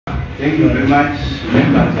Thank you very much,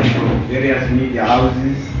 members of various media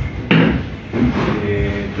houses.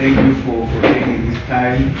 Thank you for taking this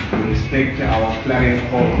time to respect our clarion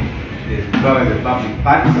call, the Zimbabwe Republic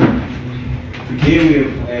Party. Today we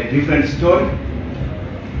have a different story.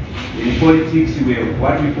 In politics, we have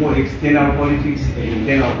what we call external politics and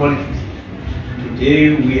internal politics.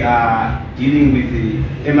 Today we are dealing with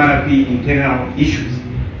the MRP internal issues.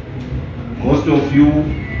 Most of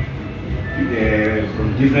you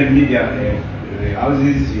from different media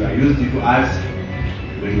houses, you are used to us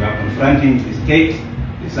when we are confronting the state,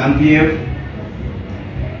 the SAMPF,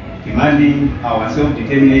 demanding our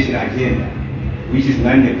self-determination agenda, which is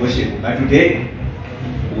non-negotiable. But today,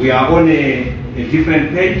 we are on a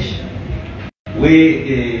different page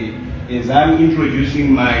where, as I'm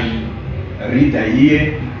introducing my reader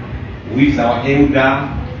here, who is our elder,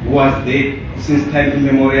 who was there since time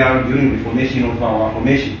immemorial during the formation of our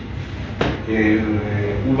formation,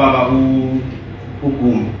 Ubaba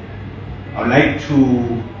Ugum. I would like to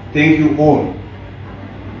thank you all,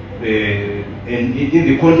 and in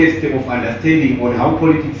the context of understanding on how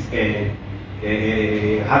politics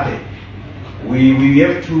happen. We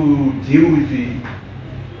have to deal with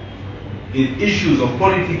the issues of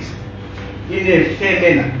politics in a fair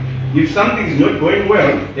manner. If something is not going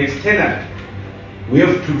well externally, we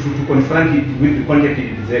have to confront it with the content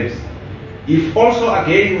it deserves. If also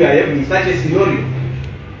again we are having such a scenario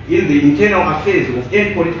in the internal affairs of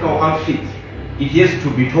any political outfit, it has to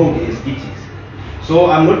be told as it is. So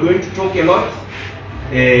I'm not going to talk a lot.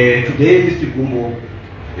 Today Mr. Gumbo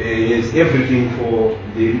is everything for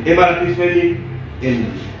the MRP family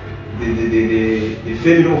and the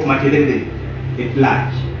family of Makelele at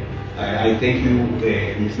large. I thank you,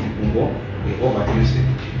 Mr. Gumbo. Over to you, sir.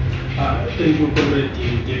 Thank you, Comrade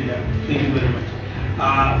Denda. Thank you very much.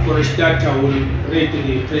 For a start, I will read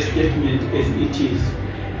the press statement as it is,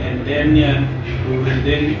 and then we will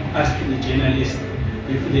then ask the journalists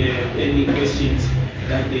if there are any questions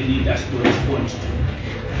that they need us to respond to.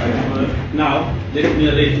 Now, let me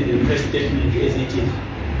read the press statement as it is.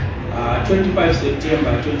 25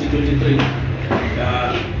 September 2023,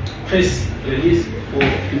 press release for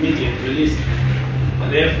immediate release,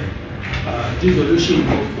 ref, dissolution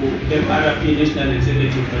of MRP National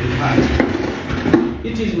Executive by the party.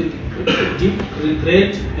 It is with deep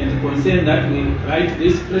regret and concern that we write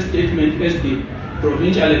this press statement as the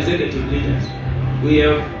provincial executive leaders. We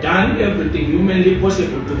have done everything humanly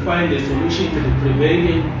possible to find a solution to the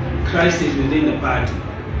prevailing crisis within the party.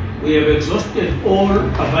 We have exhausted all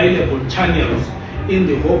available channels in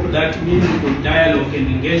the hope that meaningful dialogue and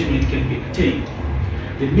engagement can be attained.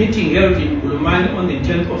 The meeting held in Bulumani on the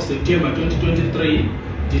 10th of September 2023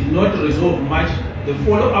 did not resolve much. The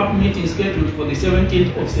follow-up meeting scheduled for the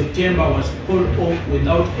 17th of September was called off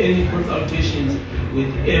without any consultations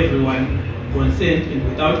with everyone concerned and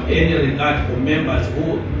without any regard for members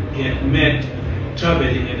who had met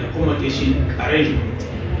traveling and accommodation arrangements.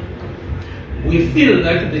 We feel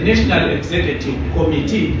that the National Executive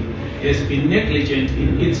Committee has been negligent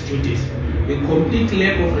in its duties. The complete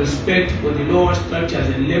lack of respect for the lower structures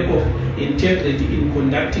and lack of integrity in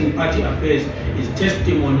conducting party affairs is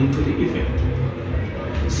testimony to the effect.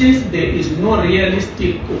 Since there is no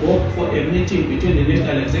realistic hope for a meeting between the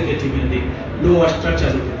National Executive and the lower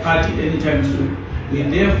structures of the party anytime soon, we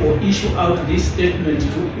therefore issue out this statement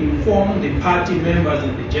to inform the party members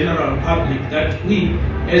and the general public that we,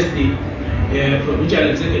 as the Provincial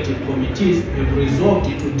Executive Committees, have resolved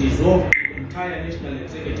to dissolve the entire National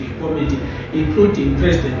Executive Committee, including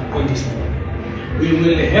President Odissi. We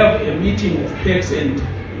will have a meeting of PECs and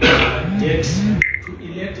DECs to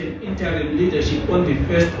elect an interim leadership on the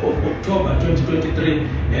 1st of October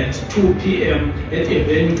 2023 at 2 p.m. at a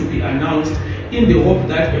venue to be announced, in the hope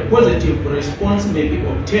that a positive response may be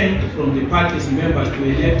obtained from the party's members to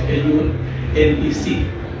elect a new NEC.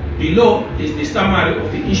 Below is the summary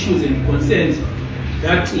of the issues and concerns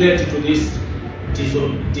that led to this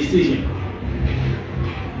decision.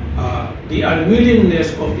 The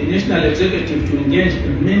unwillingness of the National Executive to engage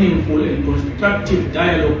in meaningful and constructive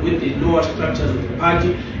dialogue with the lower structures of the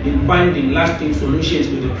party in finding lasting solutions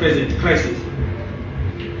to the present crisis.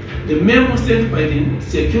 The memo sent by the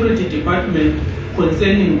Security Department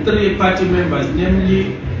concerning 3 party members,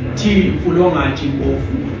 namely T. Fulongachi of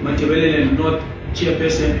Matabeleland North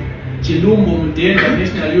Chairperson, Chilumbo Mdenda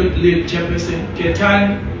National Youth League Chairperson,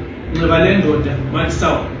 Ketan Ngebalendoda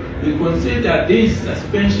Matsao, we consider these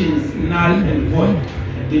suspensions null and void.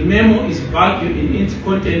 The memo is vague in its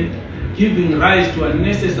content, giving rise to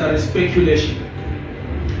unnecessary speculation.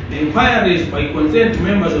 The inquiries by concerned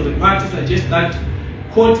members of the party suggest that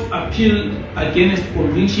court appeal against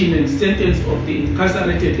conviction and sentence of the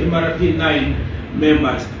incarcerated MRP 9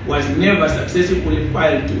 members was never successfully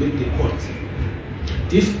filed with the courts.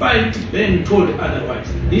 Despite being told otherwise,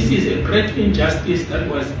 this is a great injustice that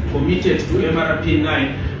was committed to MRP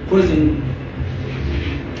 9, causing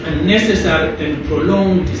unnecessary and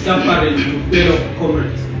prolonged suffering to fellow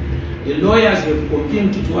comrades. The lawyers have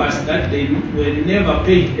confirmed to us that they were never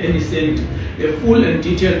paid any cent. A full and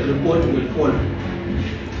detailed report will follow.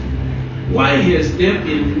 Why has there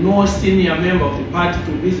been no senior member of the party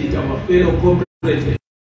to visit our fellow comrades?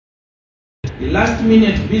 The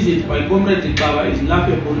last-minute visit by Comrade Baba is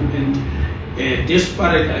laughable and a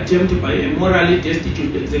desperate attempt by a morally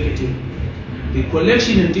destitute executive. The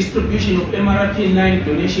collection and distribution of MRP 9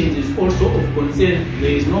 donations is also of concern.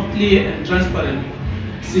 There is no clear and transparent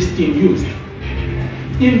system used.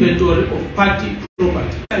 Inventory of party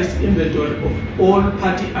property. Inventory of all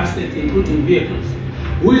party assets, including vehicles.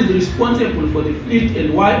 Who is responsible for the fleet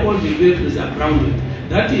and why all the vehicles are grounded?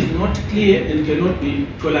 That is not clear and cannot be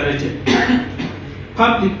tolerated.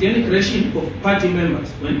 Public denigration of party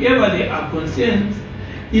members. Whenever there are concerns,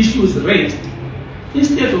 issues raised,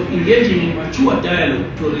 instead of engaging in mature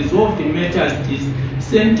dialogue to resolve the matters,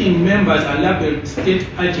 dissenting members are labeled state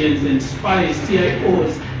agents and spies,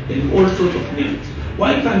 CIOs, and all sorts of names.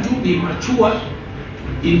 Why can't you be mature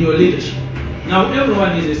in your leadership? Now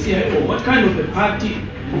everyone is a CIO. What kind of a party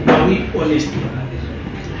are we honest in?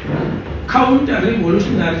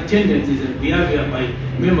 Counter-revolutionary tendencies and behavior by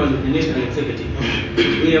members of the National Executive.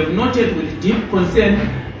 We have noted with deep concern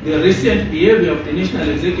the recent behavior of the National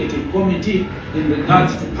Executive Committee in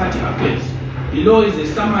regards to party affairs. Below is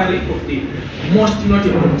a summary of the most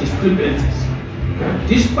notable discrepancies.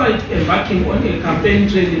 Despite embarking on a campaign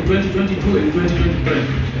trail in 2022 and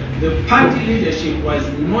 2023, the party leadership was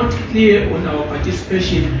not clear on our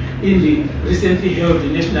participation in the recently held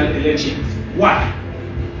national elections. Why?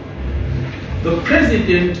 The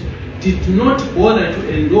president did not bother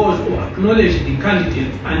to endorse or acknowledge the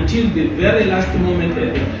candidates until the very last moment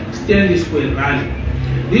at the Stanley Square rally.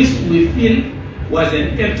 This, we feel, was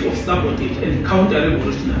an act of sabotage and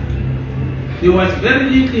counter-revolutionary. There was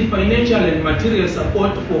very little financial and material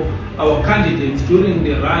support for our candidates during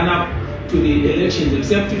the run-up to the elections,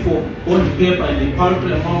 except for bond paper and the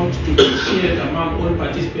paltry amount to be shared among all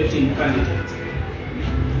participating candidates.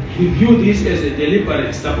 We view this as a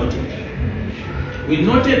deliberate sabotage. We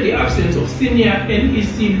noted the absence of senior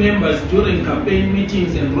NEC members during campaign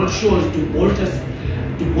meetings and roadshows to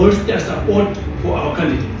bolster support for our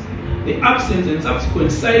candidates. The absence and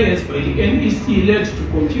subsequent silence by the NEC led to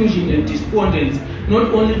confusion and despondence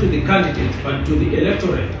not only to the candidates but to the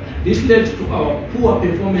electorate. This led to our poor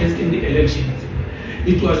performance in the elections.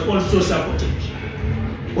 It was also sabotage.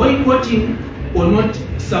 Boycotting or not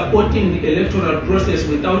supporting the electoral process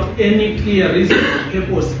without any clear reason or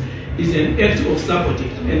purpose is an act of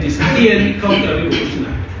sabotage and is clearly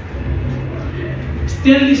counter-revolutionary.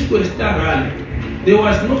 Stanley Square Star Rally. There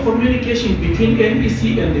was no communication between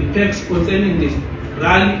NEC and the PECs concerning the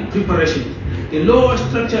rally preparations. The lower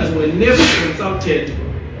structures were never consulted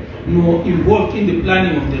nor involved in the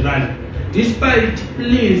planning of the rally. Despite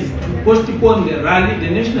pleas to postpone the rally,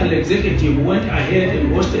 the National Executive went ahead and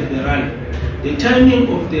hosted the rally. The timing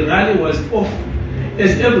of the rally was off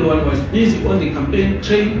as everyone was busy on the campaign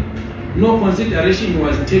trail. No consideration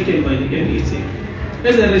was taken by the NEC.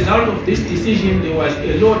 As a result of this decision, there was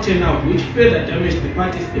a low turnout which further damaged the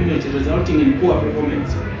party's image, resulting in poor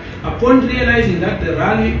performance. Upon realizing that the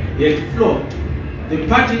rally had flopped, the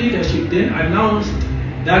party leadership then announced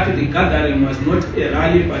that the gathering was not a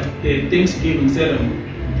rally but a Thanksgiving ceremony.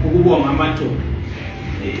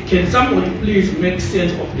 Can somebody please make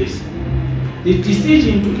sense of this? The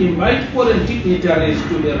decision to invite foreign dignitaries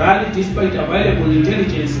to the rally despite available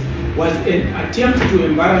intelligence was an attempt to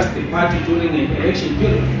embarrass the party during an election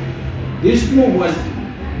period. This move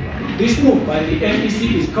by the NEC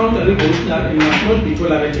is counter-revolutionary and must not be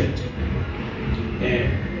tolerated.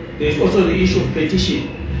 There is also the issue of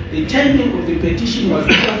petition. The timing of the petition was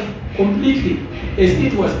off completely as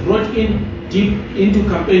it was brought in deep into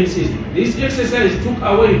campaign season. This exercise took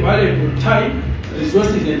away valuable time,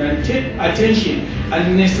 resources and attention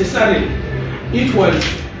unnecessarily. It was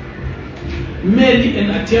merely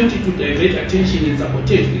an attempt to divert attention and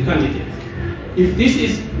sabotage the candidates. If this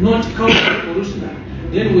is not counter-revolutionary,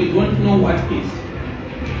 then we don't know what is.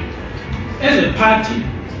 As a party,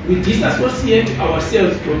 we disassociate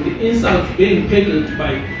ourselves from the insults being peddled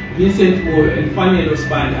by Vincent Moore and Fanny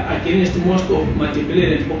Losbanda against most of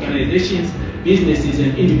multi-billion organizations, businesses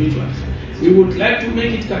and individuals. We would like to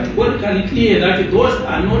make it categorically clear that those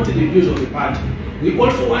are not the views of the party. We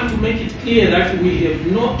also want to make it clear that we have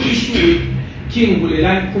no issue with King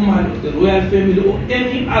Bulelani Khumalo of the royal family or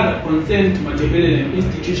any other concerned Matabeleland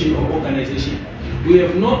institution or organization. We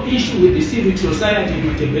have no issue with the civic society in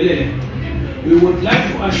Matabeleland. We would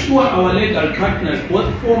like to assure our legal partners,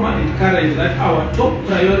 both former and current, that our top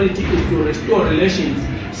priority is to restore relations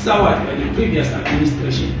soured by the previous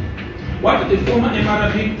administration. What the former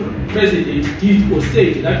MRP president did or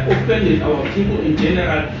said that offended our people in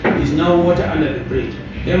general is now water under the bridge.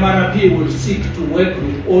 MRP will seek to work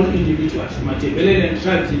with all individuals, Matabeleland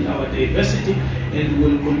tribes in our diversity, and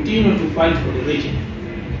will continue to fight for the region.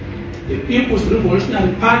 The People's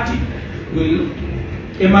Revolutionary Party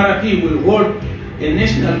MRP will hold a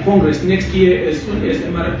national congress next year as soon as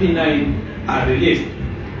MRP 9 are released.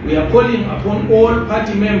 We are calling upon all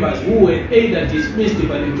party members who were either dismissed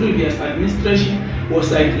by the previous administration or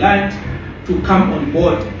sidelined to come on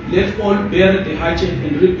board. Let's all bear the hatchet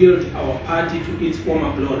and rebuild our party to its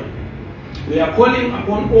former glory. We are calling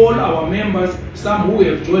upon all our members, some who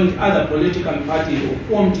have joined other political parties or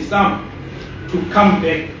formed some, to come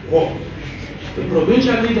back home. The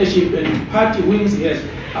provincial leadership and party wings has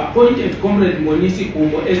appointed Comrade Monisi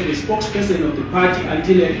Kumbo as the spokesperson of the party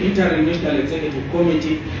until an interim national executive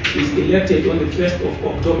committee is elected on the 1st of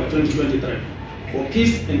October 2023. For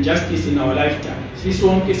peace and justice in our lifetime.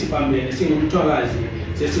 Sisonke sibambene singumthwakazi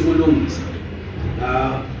sesikulungisa.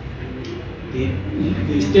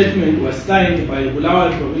 The statement was signed by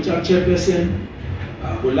Bulawayo Provincial Chairperson,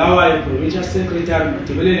 Bulawayo Provincial Secretary,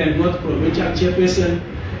 Matabeleland North Provincial Chairperson,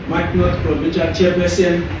 Mat North Provincial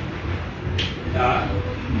Chairperson,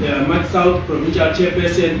 the Mat South Provincial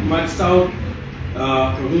Chairperson, Mat South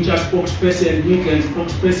Provincial Spokesperson, Newlands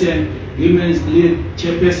Spokesperson, Women's League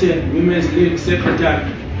Chairperson, Women's League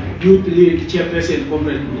Secretary, Youth League Chairperson,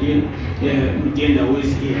 Comrade Mugenda, who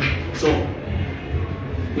is here. So,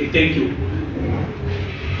 we thank you.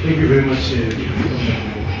 Thank you very much for your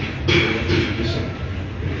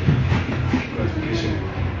clarification.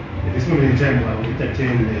 At this moment in time, I will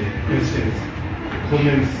entertain questions,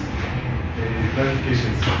 comments,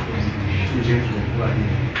 clarifications from the two gentlemen who are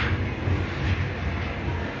here.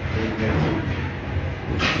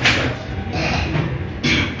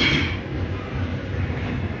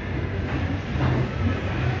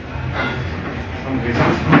 Some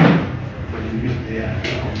reasons for which they are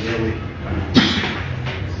on their way.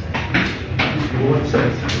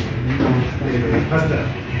 Pastor.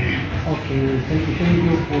 Okay, thank you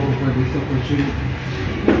for this opportunity.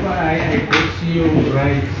 If I got you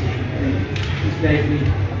right, it's like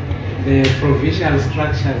the provincial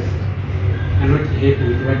structures are not happy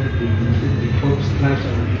with what is the top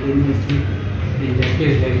structure of the NEC, and the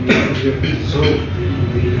case like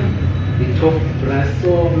the top brass. So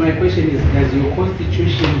my question is, does your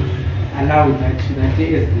constitution allow that as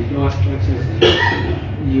the lower structures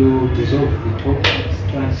you dissolve the top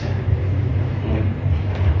structure?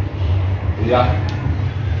 Yeah.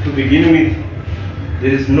 To begin with,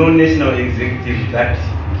 there is no national executive that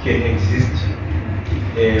can exist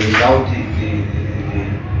without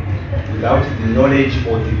the knowledge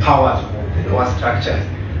or the powers of the lower structures.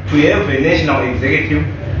 To have a national executive,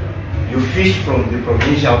 you fish from the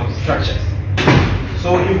provincial structures.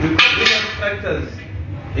 So if the provincial structures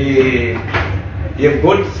have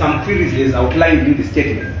got some queries as outlined in the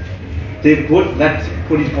statement, they've got that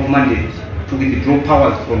political mandate to withdraw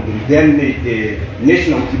powers from their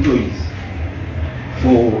national employees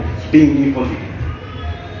for being incompetent.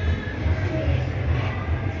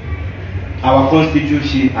 Our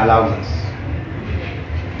constitution allows us.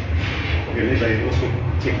 Okay, maybe I also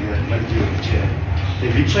take the advantage of the chair.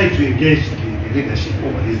 If you try to engage the leadership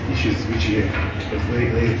over these issues which you have,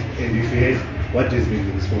 and if you have, what has been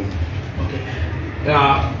the response? Okay.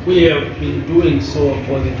 We have been doing so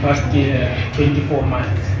for the past 24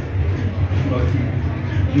 months. But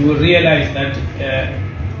you will realize that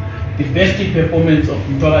the best performance of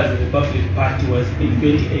Mthwakazi Republic Party was in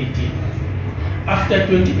 2018. After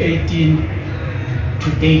 2018 to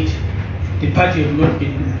date, the party has not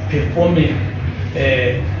been performing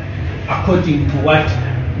according to what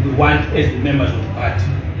we want as the members of the party.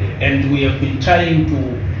 And we have been trying to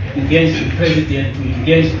engage the president, to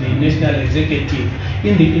engage the national executive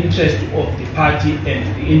in the interest of the party and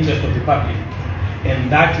the interest of the public.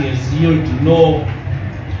 And that has yielded no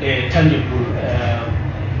tangible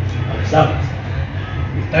results.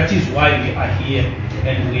 That is why we are here,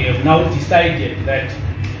 and we have now decided that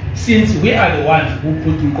since we are the ones who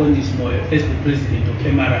put Mkondi Moyo as the president of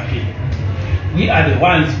MRP, we are the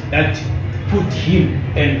ones that put him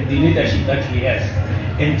and the leadership that he has.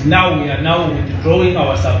 And now we are now withdrawing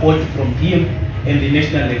our support from him and the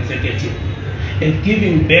national executive and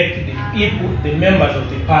giving back the give the members of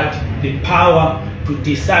the party the power to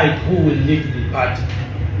decide who will lead the party.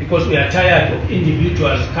 Because we are tired of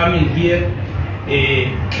individuals coming here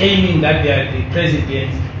claiming that they are the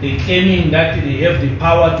presidents, they claiming that they have the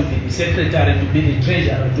power to be the secretary, to be the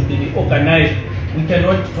treasurer, to be the organizer. We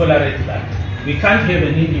cannot tolerate that. We can't have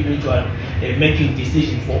an individual making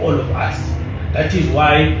decisions for all of us. That is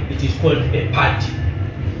why it is called a party.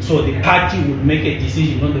 So the party will make a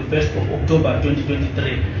decision on the 1st of October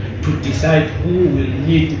 2023 to decide who will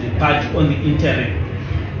lead the party on the interim,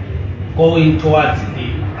 going towards the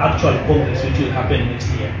actual Congress which will happen next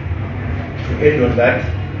year. To add on that,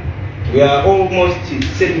 we are almost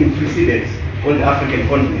setting precedents on the African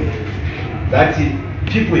continent that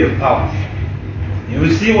people have powers. You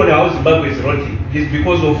will see when how Zimbabwe is rotting, it's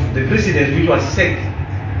because of the precedent which was set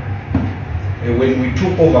when we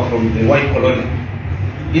took over from the white colony.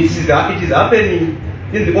 It is happening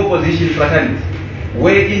in the opposition fraternity,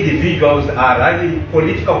 where individuals are running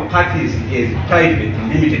political parties as private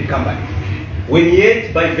limited companies. When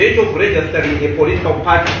yet, by virtue of registering a political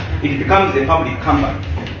party, it becomes a public company.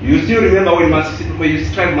 You still remember when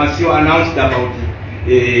Strike Masio announced about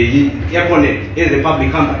Econet as a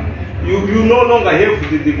public company. You no longer have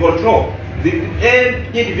the control. Any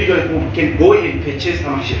individual can go and purchase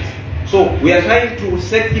some shares. So we are trying to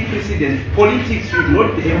set the precedent. Politics should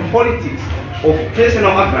not be a politics of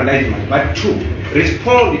personal aggrandizement, but to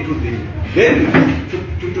respond to the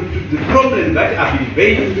problems that are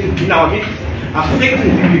being in our midst,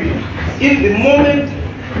 affecting the people. In the moment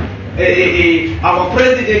our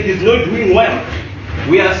president is not doing well,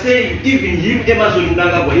 we are saying even him, Emerson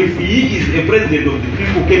Mnangagwa, if he is a president of the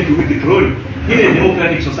people, came to withdraw in a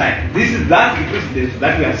democratic society. That's the precedent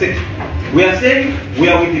that we are setting. We are saying we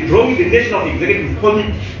are withdrawing the National Executive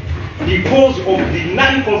Committee because of the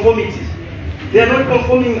non-conformities. They are not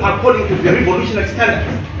conforming according to the revolutionary standards.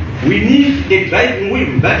 We need a driving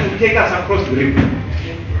wheel that will take us across the river.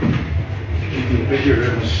 Thank you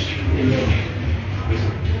very much.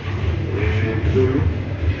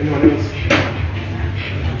 Anyone else?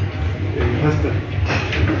 Pastor.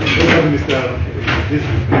 Mr. This is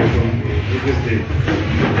from this day.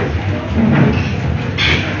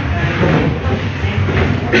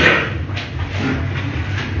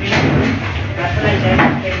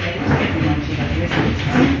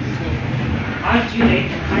 How do you rate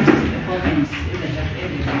the party's performance in the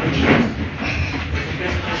elections? That's the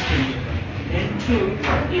first question. Then two,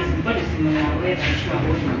 is what is aware that you are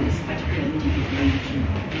holding this particular meeting going to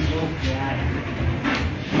resolve the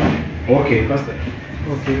Okay, Pastor.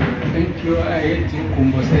 Okay, thank you. I heard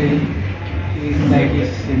Kumbo say it's like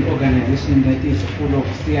it's an organization that is full of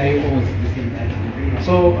CIOs, this and that.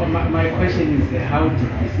 So my question is, how did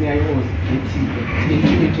the CIOs get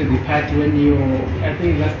into the party when I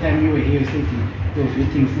think last time you were here, you said your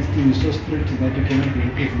voting system is so strict that you cannot be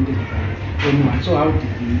represented by anyone. So how did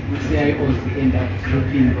the CIOs end up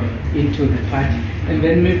dropping into the party? And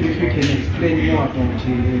then maybe if you can explain more about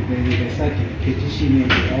the such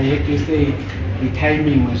petition. I heard you say the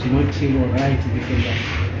timing was not right, this and that.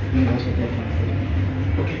 That's what I can say.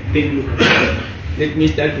 Okay, thank you. Let me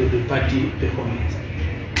start with the party performance.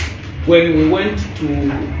 When we went to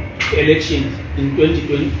elections in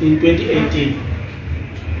 2018,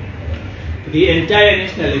 the entire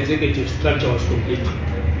national executive structure was complete.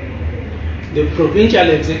 The provincial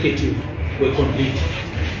executive were complete.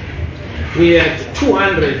 We had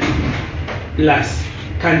 200 plus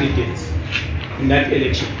candidates in that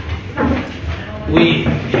election. We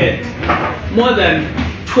had more than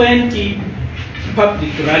 20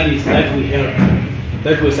 public rallies that we held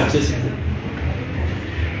that were successful.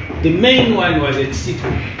 The main one was at City.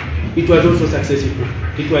 It was also successful.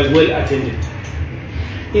 It was well attended.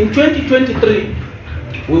 In 2023,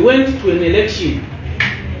 we went to an election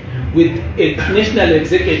with a national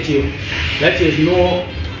executive that has no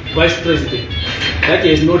vice president, that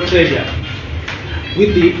has no treasurer,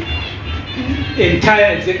 with the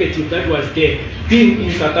entire executive that was there being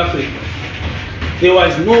in South Africa. There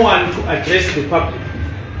was no one to address the public.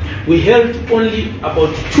 We held only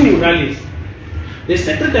about 2 rallies. The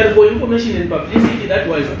Secretary for Information and Publicity that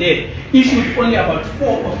was there issued only about 4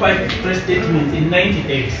 or 5 press statements in 90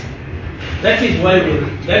 days. That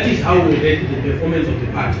is how we read the performance of the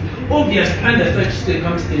party. Obviously, under such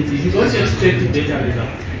circumstances, you don't expect better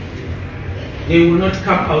results. They will not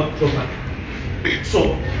come out properly.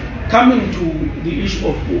 So, coming to the issue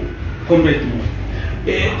of Comrade Mo.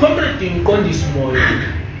 Comrade Mo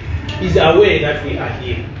is aware that we are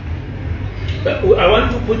here. But I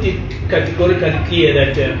want to put it categorically clear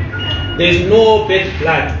that there is no bad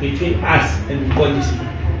blood between us and Mthwakazi.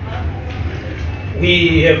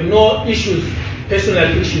 We have no issues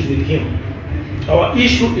personal issues with him. Our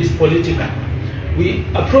issue is political. We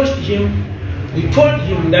approached him, we told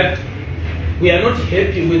him that we are not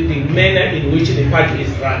happy with the manner in which the party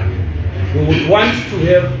is run. We would want to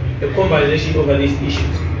have a conversation over these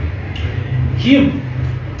issues. Him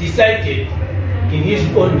decided, in his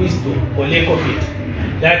own wisdom or lack of it,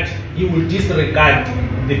 that he will disregard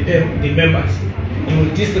the members. He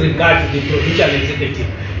will disregard the provincial executive.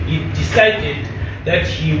 He decided that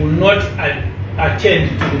he will not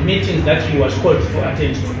attend to the meetings that he was called to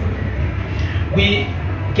attend to. We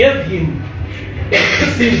gave him a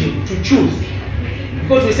decision to choose,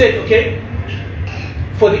 because we said, okay,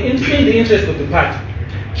 in the interest of the party,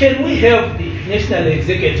 can we have the national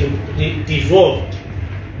executive dissolved,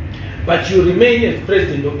 but you remain as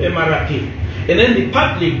president of MRP, and then the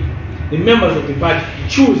public, the members of the party,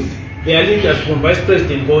 choose their leaders from vice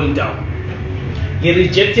president going down? He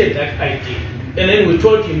rejected that idea, and then we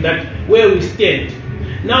told him that where we stand,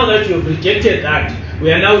 now that you have rejected that,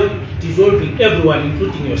 we are now dissolving everyone,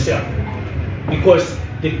 including yourself, because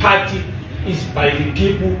the party is by the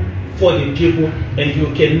people, for the people, and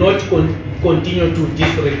you cannot continue to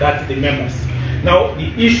disregard the members. Now,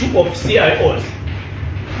 the issue of CIOs,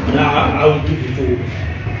 I will give it to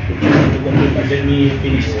complete, but let me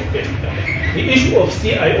finish first. The issue of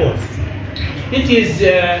CIOs, it is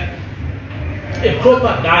a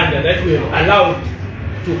propaganda that we have allowed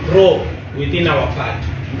to grow within our party.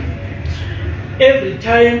 Every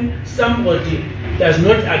time somebody does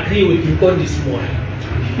not agree with Mthwakazi Small,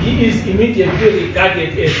 he is immediately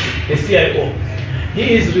regarded as a CIO.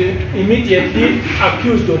 He is immediately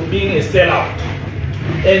accused of being a sellout.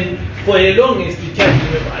 And for a longest time,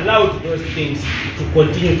 we have allowed those things to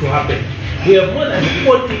continue to happen. We have more than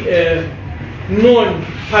 40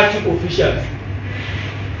 non-party officials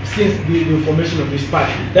since the formation of this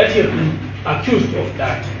party that have been accused of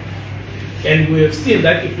that. And we have seen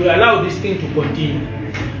that if we allow this thing to continue,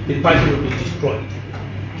 the party will be destroyed.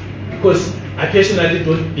 Because I personally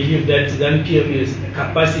don't believe that ZANU-PF has the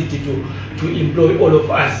capacity to employ all of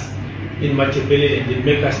us in Machiavelli and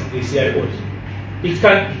make us the CIOs. It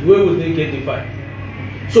can't be. Where will they get the fight?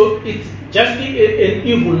 So it's just an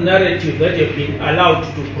evil narrative that has been allowed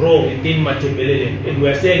to grow within Machiavelli, and we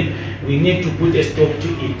are saying we need to put a stop to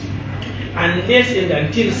it. Unless and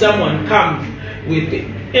until someone comes with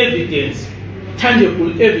evidence,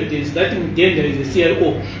 tangible evidence that Mdenda is a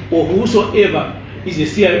CIO or whosoever is a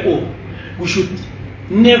CIO, we should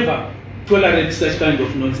never tolerate such kind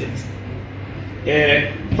of nonsense.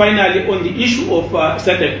 Finally, on the issue of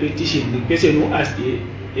SADC petition, the person who asked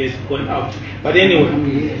has gone out. But anyway,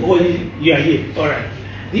 you are here. All right.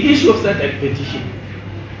 The issue of SADC petition.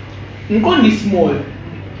 Mthwakazi Small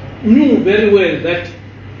knew very well that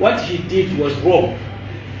what he did was wrong,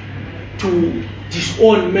 to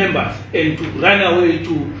disown members and to run away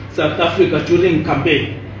to South Africa during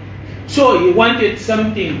campaign. So he wanted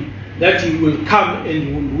something that he will come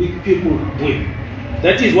and will wake people with.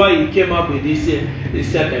 That is why he came up with this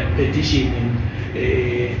SADC petition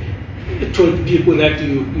and told people that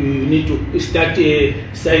you need to start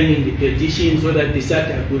signing the petition so that the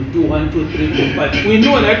SADC will do 1, 2, 3, 4, 5. We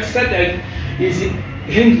know that SADC is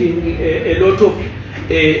handling a lot of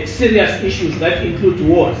serious issues that include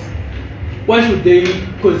wars. Why should they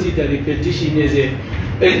consider the petition as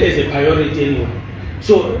a priority anyway?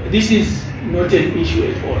 So this is not an issue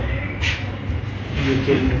at all. You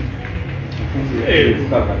can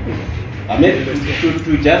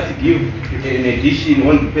to just give an addition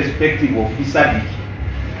on the perspective of SADC.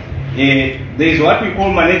 There is what we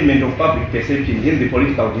call management of public perception in the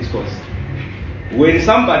political discourse. When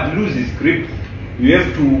somebody loses grip, you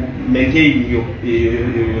have to maintain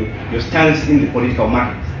your stance in the political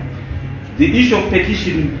market. The issue of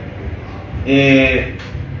petition,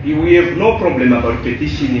 we have no problem about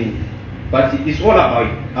petitioning, but it's all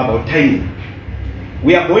about timing.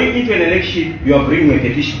 We are going into an election, you are bringing a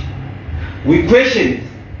petition. We question it.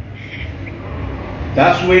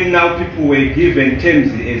 That's when now people were given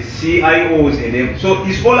terms as CIOs and everything. So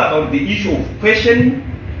it's all about the issue of questioning.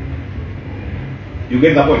 You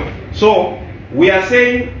get the point? So we are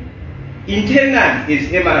saying internally is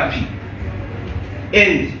MRP.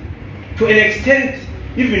 And to an extent,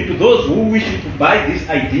 even to those who wish to buy this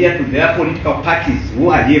idea to their political parties who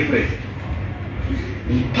are here present,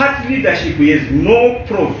 party leadership has no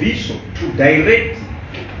provision to direct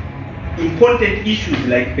important issues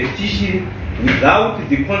like petition without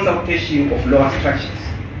the consultation of lower structures.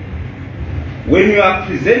 When you are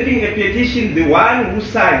presenting a petition, the one who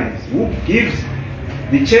signs, who gives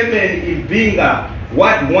the chairman in being a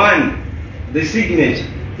Ward 1 the signature,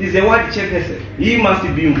 is a ward chairperson. He must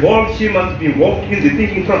be involved, she must be involved in the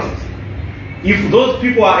thinking process. If those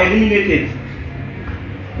people are eliminated,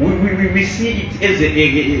 we see it as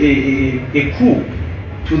a coup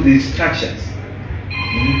to the structures.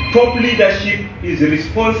 Top leadership is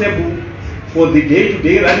responsible for the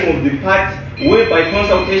day-to-day running of the party, whereby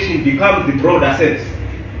consultation becomes the broader sense.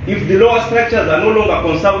 If the lower structures are no longer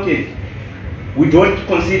consulted, we don't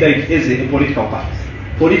consider it as a political party.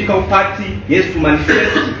 Political party has to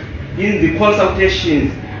manifest in the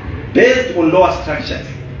consultations based on lower structures.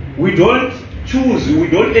 We don't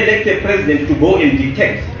elect a president to go and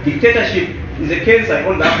dictate. Dictatorship is a cancer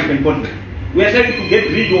on the African continent. We are trying to get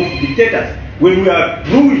rid of dictators when we are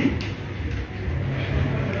ruling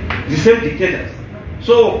the same dictators.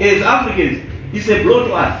 So as Africans, it's a blow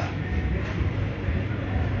to us.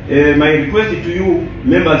 My request to you,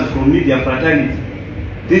 members from media fraternity,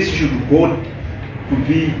 this should go to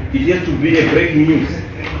be, it has to be a breaking news.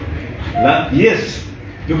 Yes,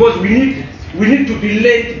 because we need to be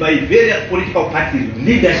led by various political parties.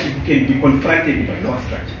 Leadership can be confronted by lower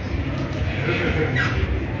structures.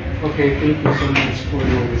 Okay, thank you so much for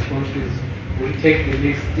your responses. We'll take the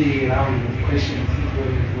next round of questions.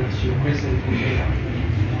 What's your question?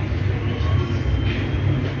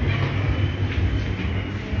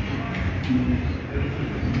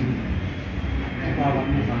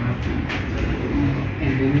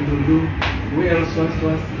 And then we'll do, who else wants to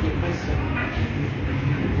ask the question?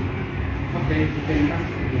 Okay, you can ask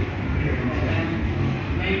again.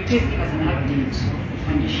 May you please give us an update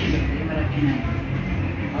on the issues of the Marapina?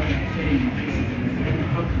 How they are faring in prison, and the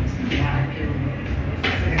progress in their appeal?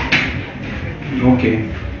 Okay.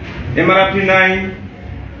 MRP9,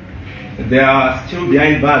 they are still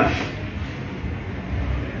behind bars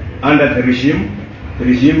under the regime. The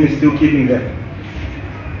regime is still keeping them.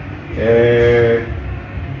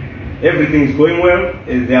 Everything is going well.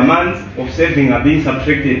 Their months of saving are being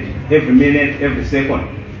subtracted every minute, every second,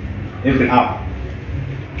 every hour.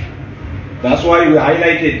 That's why we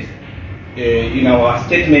highlighted in our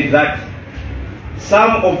statement that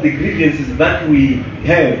some of the grievances that we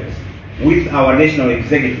held with our national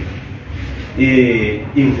executive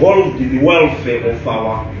involved the welfare of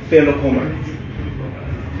our fellow comrades.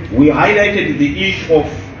 We highlighted the issue of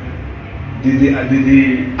the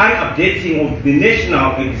unupdating of the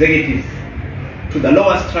national executive to the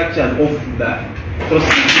lower structures of the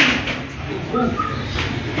proceedings.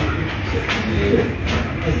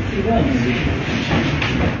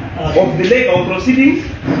 Of the legal proceedings,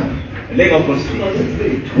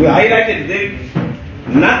 we highlighted that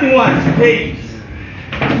nothing was paid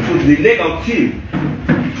to the legal team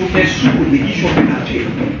to pursue the issue of the appeal.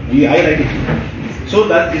 We highlighted it. So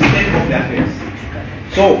that's the state of the affairs.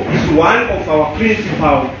 So it's one of our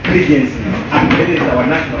principal grievances against our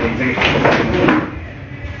national executive.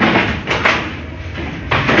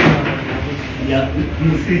 Yeah,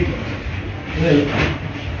 you see, well,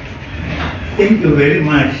 thank you very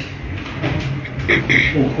much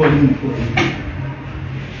for calling for it.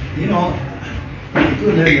 You know, I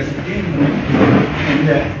don't understand, and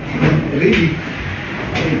really,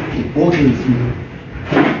 it bothers me.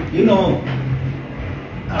 You know,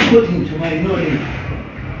 according to my knowledge,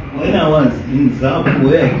 when I was in Zimbabwe,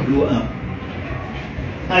 where I grew up,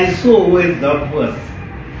 I saw where Zimbabwe was,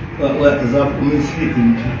 where Zimbabwe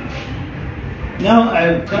misleading people. Now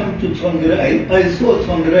I've come to Tsvangirai, I saw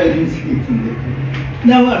Tsvangirai misleading them.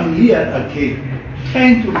 Now I'm here again,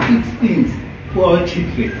 trying to fix things for our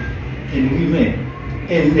children and women,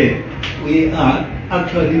 and we are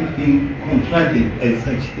actually being confronted by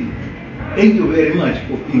such things. Thank you very much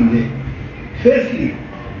for being there. Firstly,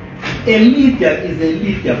 a leader is a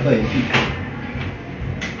leader by people.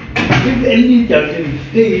 If a leader can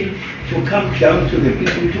fail to come down to the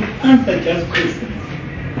people to answer just questions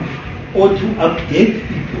or to update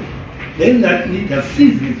people, then that leader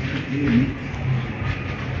ceases to be a leader.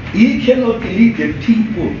 He cannot lead the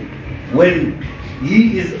people when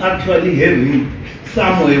he is actually having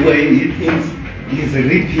somewhere where he thinks he's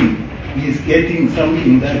reaping, he's getting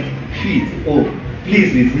something that fits or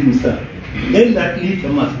pleases himself. Then that leader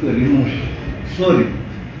must be removed. Sorry,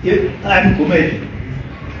 I'm committed.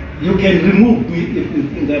 You can remove me if you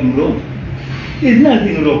think I'm wrong. There's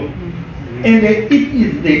nothing wrong. And it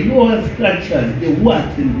is the lower structures, the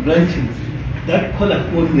wards and branches that call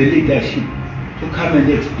upon the leadership to come and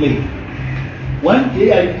explain. One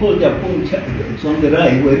day I called upon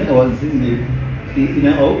Tsvangirai when I was in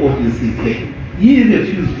our offices there. He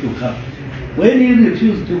refused to come. When he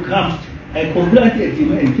refused to come, I confronted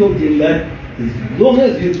him and told him that as long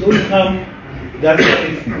as you don't come, that's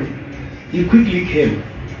it. He quickly came.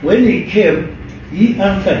 When he came, he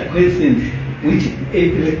answered questions which at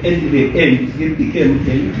the end he became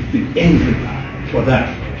a little bit angry for that.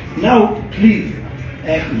 Now, please,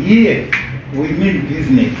 here we mean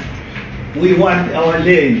business. We want our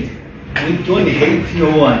land. We don't hate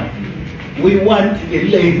no one. We want the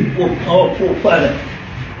land of our forefathers.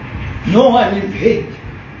 No one is hate.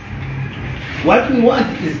 What we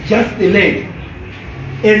want is just the land.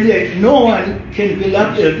 And no one can be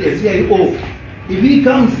labeled as CIO. If he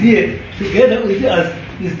comes here together with us,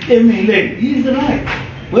 he's claiming land. He is right.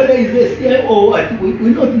 Whether he's a CIO, we're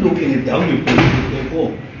not looking at how you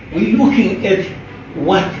political. We're looking at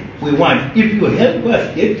what we want. If you help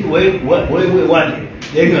us get to where we want it,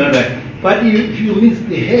 then you're right. But if you miss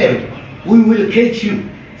the help, we will catch you.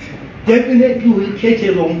 Definitely we will catch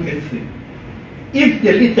a wrong person. If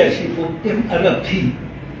the leadership of MRP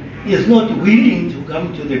is not willing to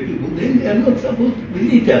come to the people, then they are not supposed to be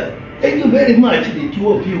leaders. Thank you very much, the two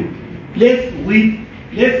of you.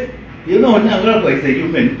 You know, Nagaraba is a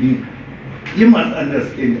human being. You must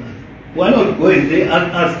understand us. We're not going there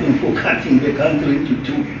asking for cutting the country into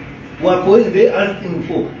two. We're going there asking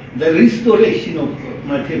for the restoration of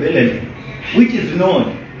Matabele, which is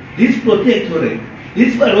known. This protectorate,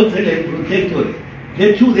 this Barotele protectorate,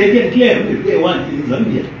 the two they can claim if they want in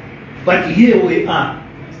Zambia. But here we are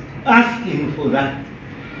asking for that.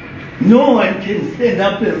 No one can stand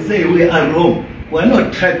up and say we are wrong. We're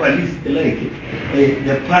not tribalist like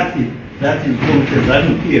the party that is called the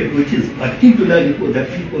ZANU-PF, which is particularly for the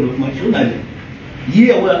people of Mashonali.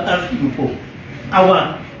 Here we're asking for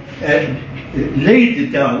our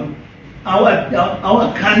laid down,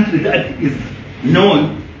 our country that is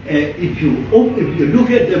known. If you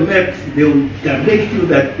look at the maps, they will direct you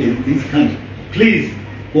that in this country. Please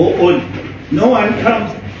go on. No one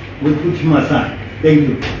comes, we put him aside. Thank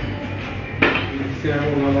you.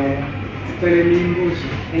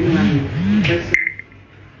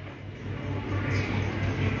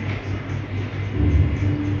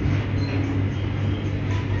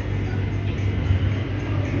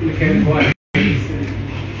 You can go ahead.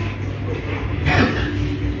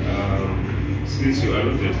 Since you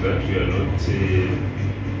alluded that you are not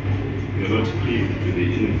privy to the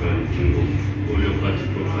inventory of all your party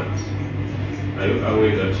property, are you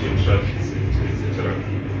aware that your truck is a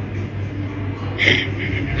therapy?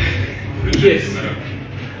 Yes,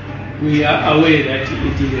 we are aware that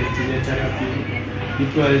it is a therapy.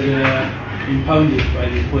 It was impounded by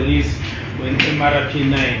the police when MRP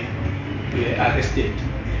 9 were arrested.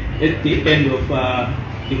 At the end of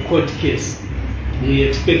the court case, we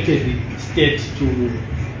expected the state to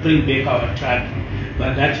bring back our truck,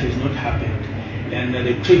 but that has not happened. And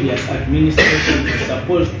the previous administration was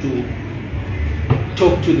supposed to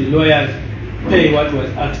talk to the lawyers, pay what was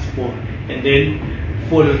asked for, and then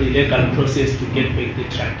follow the legal process to get back the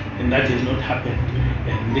truck. And that has not happened.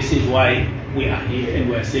 And this is why we are here and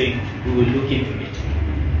we are saying we will look into it.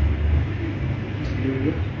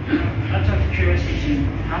 Out of curiosity,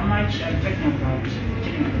 how much are you talking about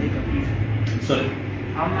taking the legal fees? Sorry?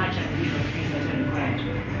 How much are the legal fees that are required?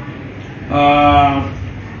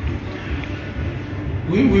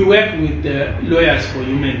 We work with lawyers for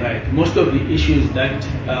human rights. Most of the issues that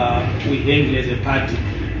we handle as a party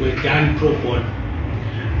were done pro bono,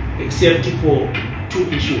 except for two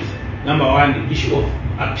issues. Number one, the issue of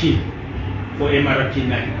appeal for MRP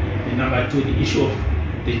 9, and number two, the issue of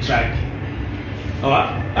the track.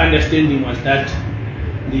 Our understanding was that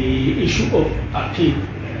the issue of appeal,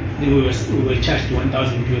 we were charged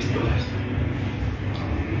 $1,000 US.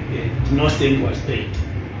 No cent was paid.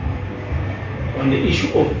 On the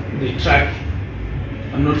issue of the track,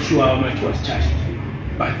 I'm not sure how much was charged,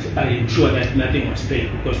 but I am sure that nothing was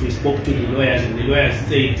paid because we spoke to the lawyers and the lawyers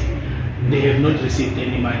said they have not received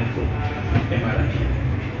any money from MRP.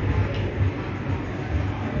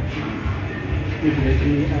 Let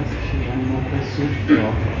me ask you one more question.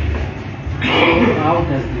 How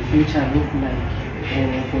does the future look like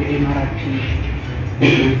for MRP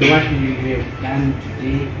with what we have done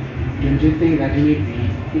today? Don't you think that maybe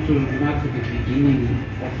it will mark the beginning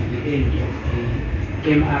of the end of the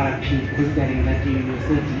MRP, considering that you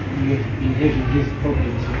said you have been having these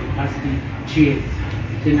problems for the past 2 years?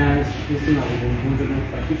 But if you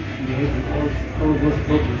have all those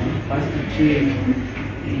problems in the past 2 years,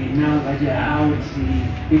 now that you are out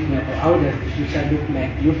speaking about how does the future look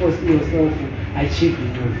like, do you foresee yourself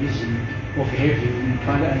achieving your vision of having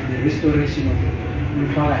the restoration of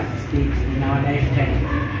Mthwakazi state in our lifetime?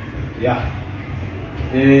 Yeah.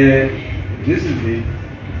 This is the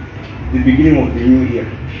beginning of the new year.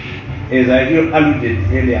 As I alluded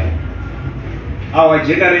earlier, our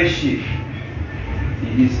generation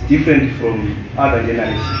is different from other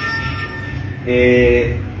generations.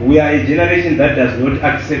 We are a generation that does not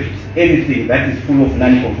accept anything that is full of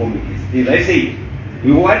non-conformities. As I say,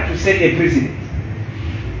 We want to set a precedent.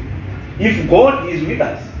 If God is with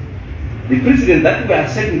us, the precedent that we are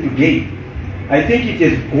setting today, I think it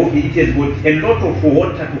has got a lot of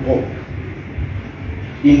water to go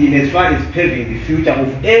in as far as paving the future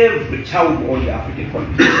of every child on the African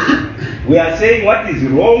continent. We are saying what is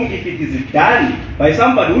wrong if it is done by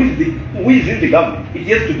somebody who is in the government. It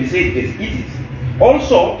has to be said as it is.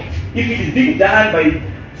 Also, if it is being done by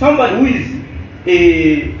somebody who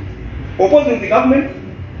is opposing the government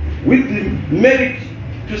with the merit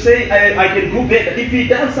to say I can do better. If he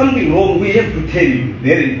does something wrong, we have to tell him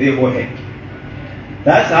there go ahead.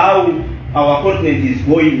 That's how our continent is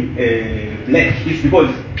going black. It's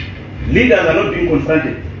because leaders are not being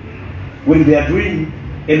confronted when they are doing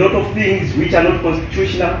a lot of things which are not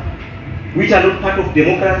constitutional, which are not part of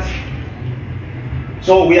democracy.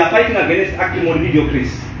 So we are fighting against acrimonious mediocrity.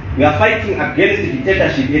 We are fighting against the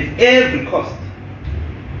dictatorship at every cost,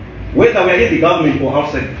 whether we are in the government or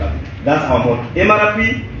outside the government. That's our motto.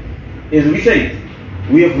 MRP, as we said,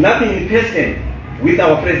 we have nothing in person with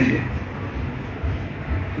our president.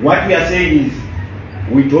 What we are saying is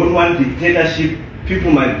we don't want dictatorship.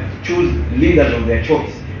 People might choose leaders of their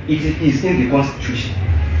choice. It is in the constitution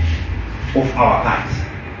of our party.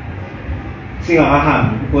 Sing our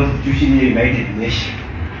hand, the Constitution of the United Nations.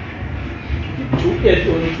 To add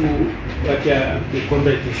on to what the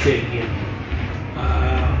comrade is saying here,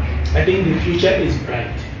 I think the future is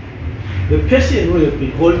bright. The person who has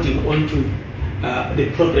been holding on to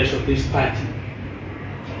the progress of this party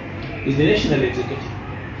is the national executive.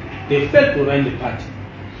 They failed to run the party.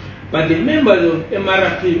 But the members of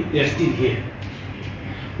MRP, they are still here.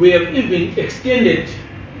 We have even extended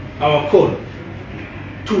our call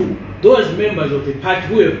to those members of the party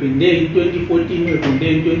who have been there in 2014, who have been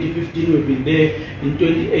there in 2015, who have been there in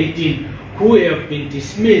 2018, who have been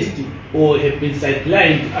dismissed or have been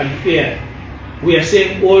sidelined unfairly. We are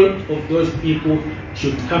saying all of those people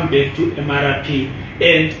should come back to MRP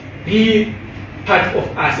and be part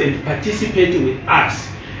of us and participate with us.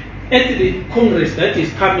 At the Congress that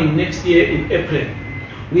is coming next year in April,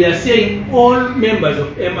 we are saying all members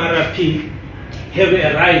of MRP have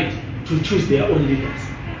a right to choose their own leaders.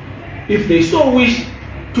 If they so wish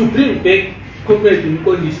to bring back Comrade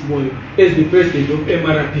Mthwakazi as the president of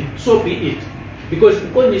MRP, so be it. Because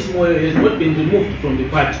Mthwakazi has not been removed from the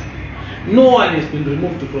party. No one has been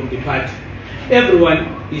removed from the party. Everyone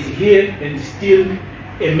is here and still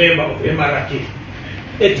a member of MRP.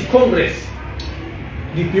 At Congress,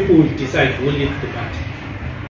 the people will decide who leads the party.